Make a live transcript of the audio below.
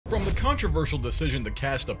the controversial decision to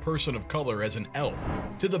cast a person of color as an elf,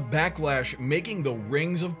 to the backlash making the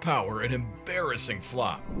Rings of Power an embarrassing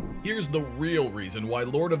flop. Here's the real reason why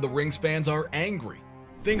Lord of the Rings fans are angry.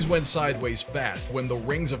 Things went sideways fast when the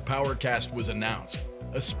Rings of Power cast was announced,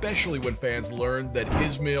 especially when fans learned that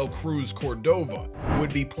Ismael Cruz Cordova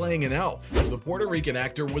would be playing an elf. The Puerto Rican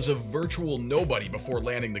actor was a virtual nobody before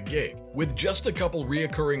landing the gig, with just a couple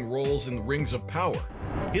reoccurring roles in Rings of Power.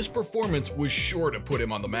 His performance was sure to put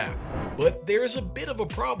him on the map. But there's a bit of a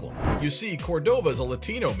problem. You see, Cordova is a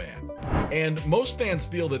Latino man, and most fans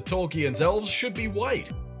feel that Tolkien's elves should be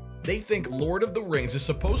white. They think Lord of the Rings is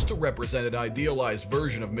supposed to represent an idealized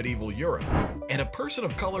version of medieval Europe, and a person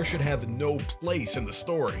of color should have no place in the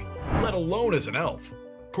story, let alone as an elf.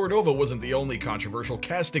 Cordova wasn't the only controversial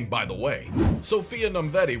casting, by the way. Sofia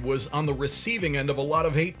Nomvete was on the receiving end of a lot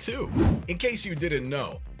of hate too. In case you didn't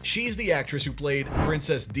know, she's the actress who played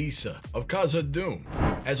Princess Disa of Khazad-dûm.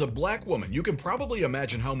 As a black woman, you can probably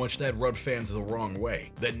imagine how much that rubbed fans the wrong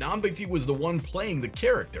way, that Nomvete was the one playing the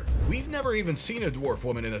character. We've never even seen a dwarf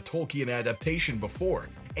woman in a Tolkien adaptation before,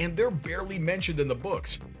 and they're barely mentioned in the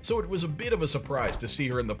books, so it was a bit of a surprise to see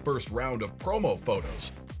her in the first round of promo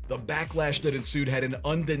photos. The backlash that ensued had an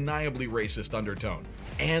undeniably racist undertone,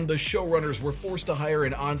 and the showrunners were forced to hire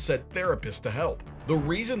an on-set therapist to help. The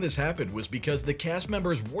reason this happened was because the cast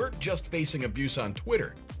members weren't just facing abuse on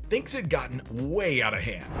Twitter. Things had gotten way out of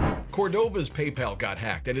hand. Cordova's PayPal got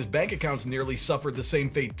hacked and his bank accounts nearly suffered the same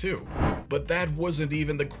fate too. But that wasn't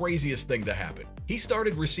even the craziest thing to happen. He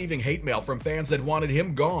started receiving hate mail from fans that wanted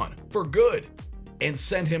him gone, for good, and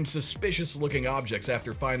sent him suspicious-looking objects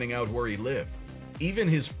after finding out where he lived. Even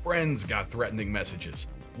his friends got threatening messages,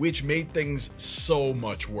 which made things so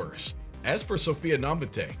much worse. As for Sofia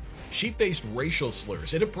Nomvete, she faced racial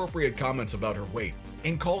slurs, inappropriate comments about her weight,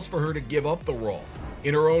 and calls for her to give up the role.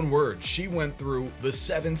 In her own words, she went through the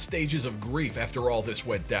 7 stages of grief after all this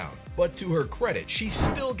went down. But to her credit, she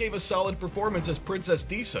still gave a solid performance as Princess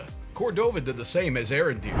Disa. Cordova did the same as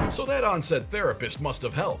Arondir, so that on-set therapist must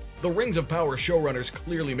have helped. The Rings of Power showrunners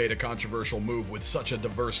clearly made a controversial move with such a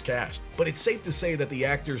diverse cast, but it's safe to say that the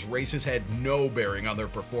actors' races had no bearing on their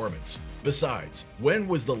performance. Besides, when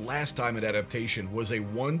was the last time an adaptation was a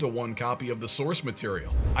one-to-one copy of the source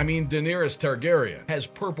material? I mean, Daenerys Targaryen has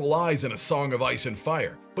purple eyes in A Song of Ice and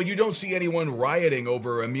Fire, but you don't see anyone rioting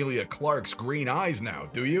over Emilia Clarke's green eyes now,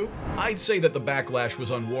 do you? I'd say that the backlash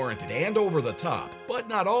was unwarranted and over the top, but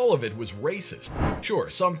not all of it was racist.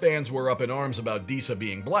 Sure, some fans were up in arms about Disa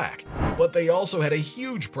being black, but they also had a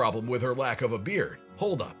huge problem with her lack of a beard.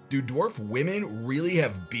 Hold up, do dwarf women really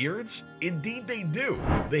have beards? Indeed they do.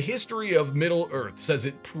 The history of Middle-earth says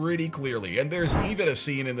it pretty clearly, and there's even a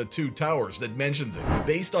scene in The Two Towers that mentions it.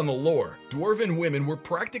 Based on the lore, dwarven women were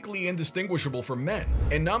practically indistinguishable from men,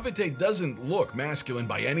 and Nomvete doesn't look masculine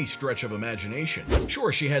by any stretch of imagination.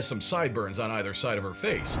 Sure, she has some sideburns on either side of her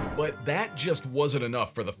face, but that just wasn't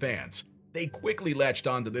enough for the fans. They quickly latched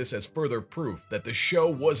onto this as further proof that the show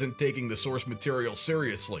wasn't taking the source material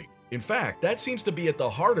seriously. In fact, that seems to be at the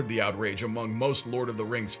heart of the outrage among most Lord of the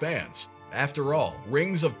Rings fans. After all,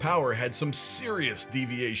 Rings of Power had some serious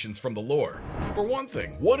deviations from the lore. For one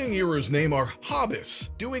thing, what in Euru's name are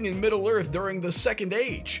hobbits doing in Middle-earth during the Second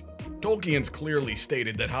Age? Tolkien's clearly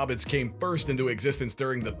stated that hobbits came first into existence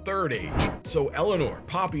during the Third Age, so Elenor,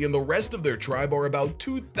 Poppy, and the rest of their tribe are about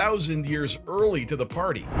 2,000 years early to the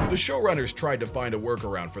party. The showrunners tried to find a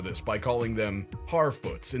workaround for this by calling them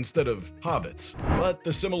Harfoots instead of hobbits, but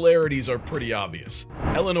the similarities are pretty obvious.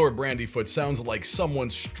 Elenor Brandyfoot sounds like someone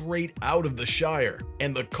straight out of the Shire,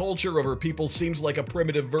 and the culture of her people seems like a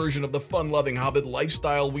primitive version of the fun-loving hobbit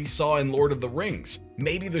lifestyle we saw in Lord of the Rings.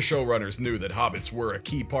 Maybe the showrunners knew that hobbits were a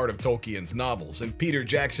key part of Tolkien's novels and Peter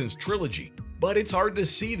Jackson's trilogy, but it's hard to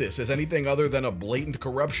see this as anything other than a blatant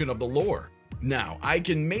corruption of the lore. Now, I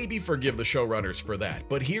can maybe forgive the showrunners for that,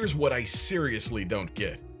 but here's what I seriously don't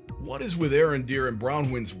get. What is with Arondir and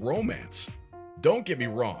Bronwyn's romance? Don't get me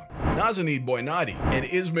wrong, Nazanin Boynati and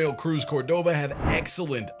Ismael Cruz Cordova have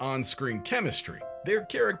excellent on-screen chemistry. Their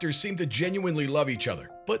characters seem to genuinely love each other,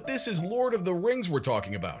 but this is Lord of the Rings we're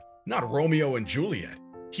talking about, not Romeo and Juliet.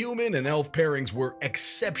 Human and elf pairings were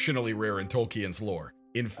exceptionally rare in Tolkien's lore.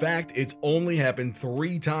 In fact, it's only happened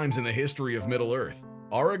 3 times in the history of Middle-earth.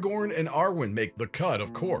 Aragorn and Arwen make the cut,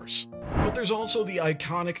 of course. But there's also the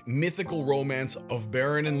iconic mythical romance of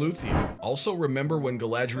Beren and Luthien. Also, remember when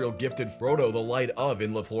Galadriel gifted Frodo the Light of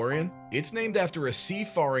in Lothlorien? It's named after a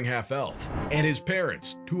seafaring half-elf. And his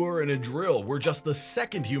parents, Tuor and Adril, were just the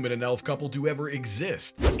second human and elf couple to ever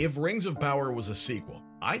exist. If Rings of Power was a sequel,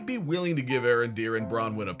 I'd be willing to give Arondir and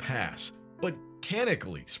Bronwyn a pass. But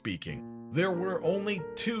canonically speaking, there were only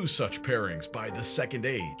 2 such pairings by the Second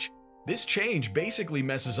Age. This change basically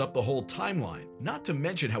messes up the whole timeline, not to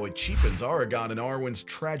mention how it cheapens Aragorn and Arwen's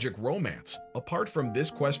tragic romance. Apart from this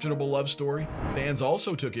questionable love story, fans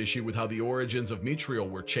also took issue with how the origins of Mithril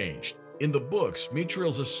were changed. In the books,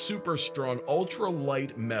 Mithril's a super strong,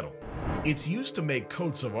 ultra-light metal. It's used to make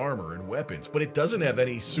coats of armor and weapons, but it doesn't have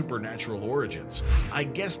any supernatural origins. I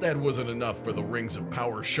guess that wasn't enough for the Rings of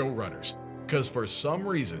Power showrunners, because for some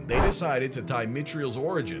reason they decided to tie Mithril's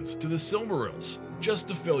origins to the Silmarils, just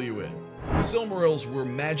to fill you in. The Silmarils were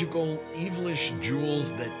magical, evilish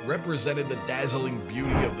jewels that represented the dazzling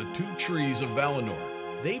beauty of the two trees of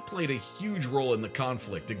Valinor. They played a huge role in the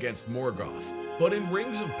conflict against Morgoth. But in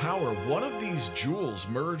Rings of Power, one of these jewels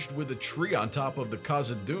merged with a tree on top of the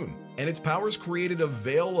Khazad-dûm, and its powers created a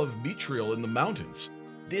veil of Mithril in the mountains.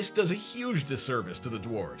 This does a huge disservice to the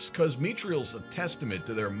dwarves, cause Mithril's a testament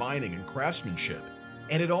to their mining and craftsmanship,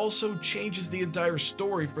 and it also changes the entire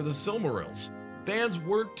story for the Silmarils. Fans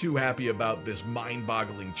weren't too happy about this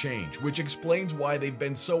mind-boggling change, which explains why they've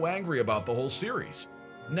been so angry about the whole series.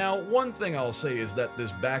 Now, one thing I'll say is that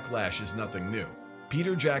this backlash is nothing new.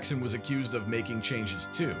 Peter Jackson was accused of making changes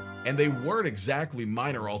too, and they weren't exactly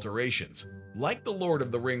minor alterations. Like the Lord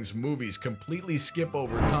of the Rings movies completely skip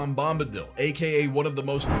over Tom Bombadil, aka one of the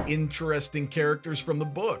most interesting characters from the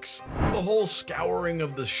books. The whole scouring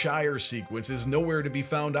of the Shire sequence is nowhere to be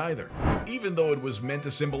found either, even though it was meant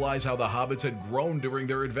to symbolize how the hobbits had grown during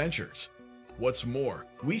their adventures. What's more,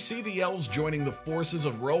 we see the elves joining the forces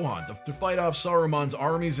of Rohan to fight off Saruman's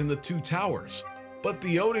armies in the Two Towers. But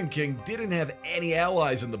the Odin King didn't have any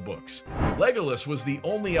allies in the books. Legolas was the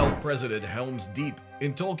only elf present at Helm's Deep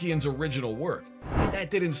in Tolkien's original work, but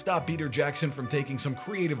that didn't stop Peter Jackson from taking some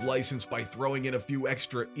creative license by throwing in a few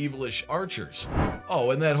extra evilish archers.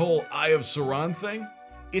 Oh, and that whole Eye of Sauron thing?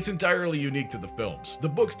 It's entirely unique to the films. The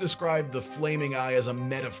books describe the flaming eye as a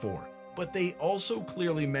metaphor, but they also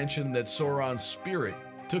clearly mention that Sauron's spirit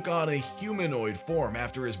took on a humanoid form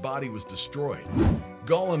after his body was destroyed.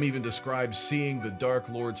 Gollum even describes seeing the Dark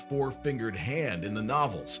Lord's four-fingered hand in the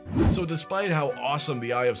novels. So despite how awesome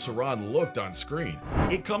the Eye of Sauron looked on screen,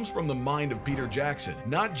 it comes from the mind of Peter Jackson,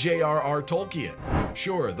 not J.R.R. Tolkien.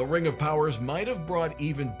 Sure, the Ring of Powers might have brought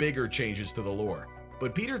even bigger changes to the lore,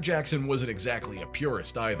 but Peter Jackson wasn't exactly a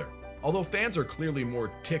purist either. Although fans are clearly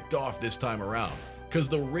more ticked off this time around, because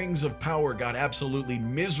the Rings of Power got absolutely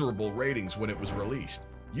miserable ratings when it was released.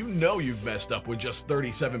 You know you've messed up when just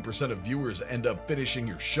 37% of viewers end up finishing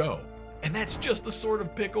your show. And that's just the sort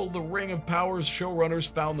of pickle the Ring of Power's showrunners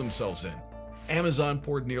found themselves in. Amazon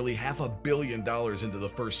poured nearly $500 million into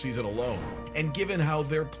the first season alone, and given how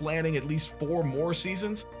they're planning at least 4 more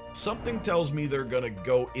seasons, something tells me they're gonna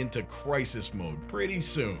go into crisis mode pretty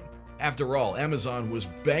soon. After all, Amazon was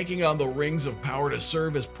banking on the Rings of Power to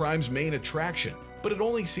serve as Prime's main attraction, but it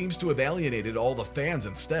only seems to have alienated all the fans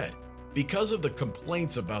instead. Because of the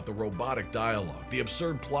complaints about the robotic dialogue, the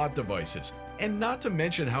absurd plot devices, and not to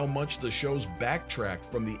mention how much the show's backtracked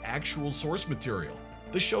from the actual source material,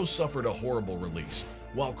 the show suffered a horrible release,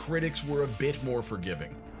 while critics were a bit more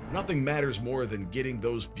forgiving. Nothing matters more than getting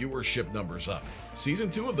those viewership numbers up. Season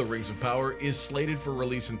 2 of The Rings of Power is slated for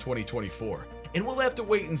release in 2024, and we'll have to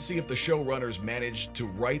wait and see if the showrunners managed to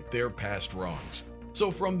right their past wrongs.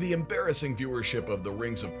 So from the embarrassing viewership of The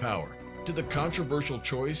Rings of Power, to the controversial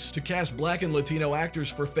choice to cast Black and Latino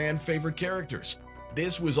actors for fan-favorite characters,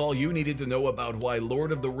 this was all you needed to know about why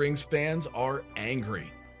Lord of the Rings fans are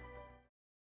angry.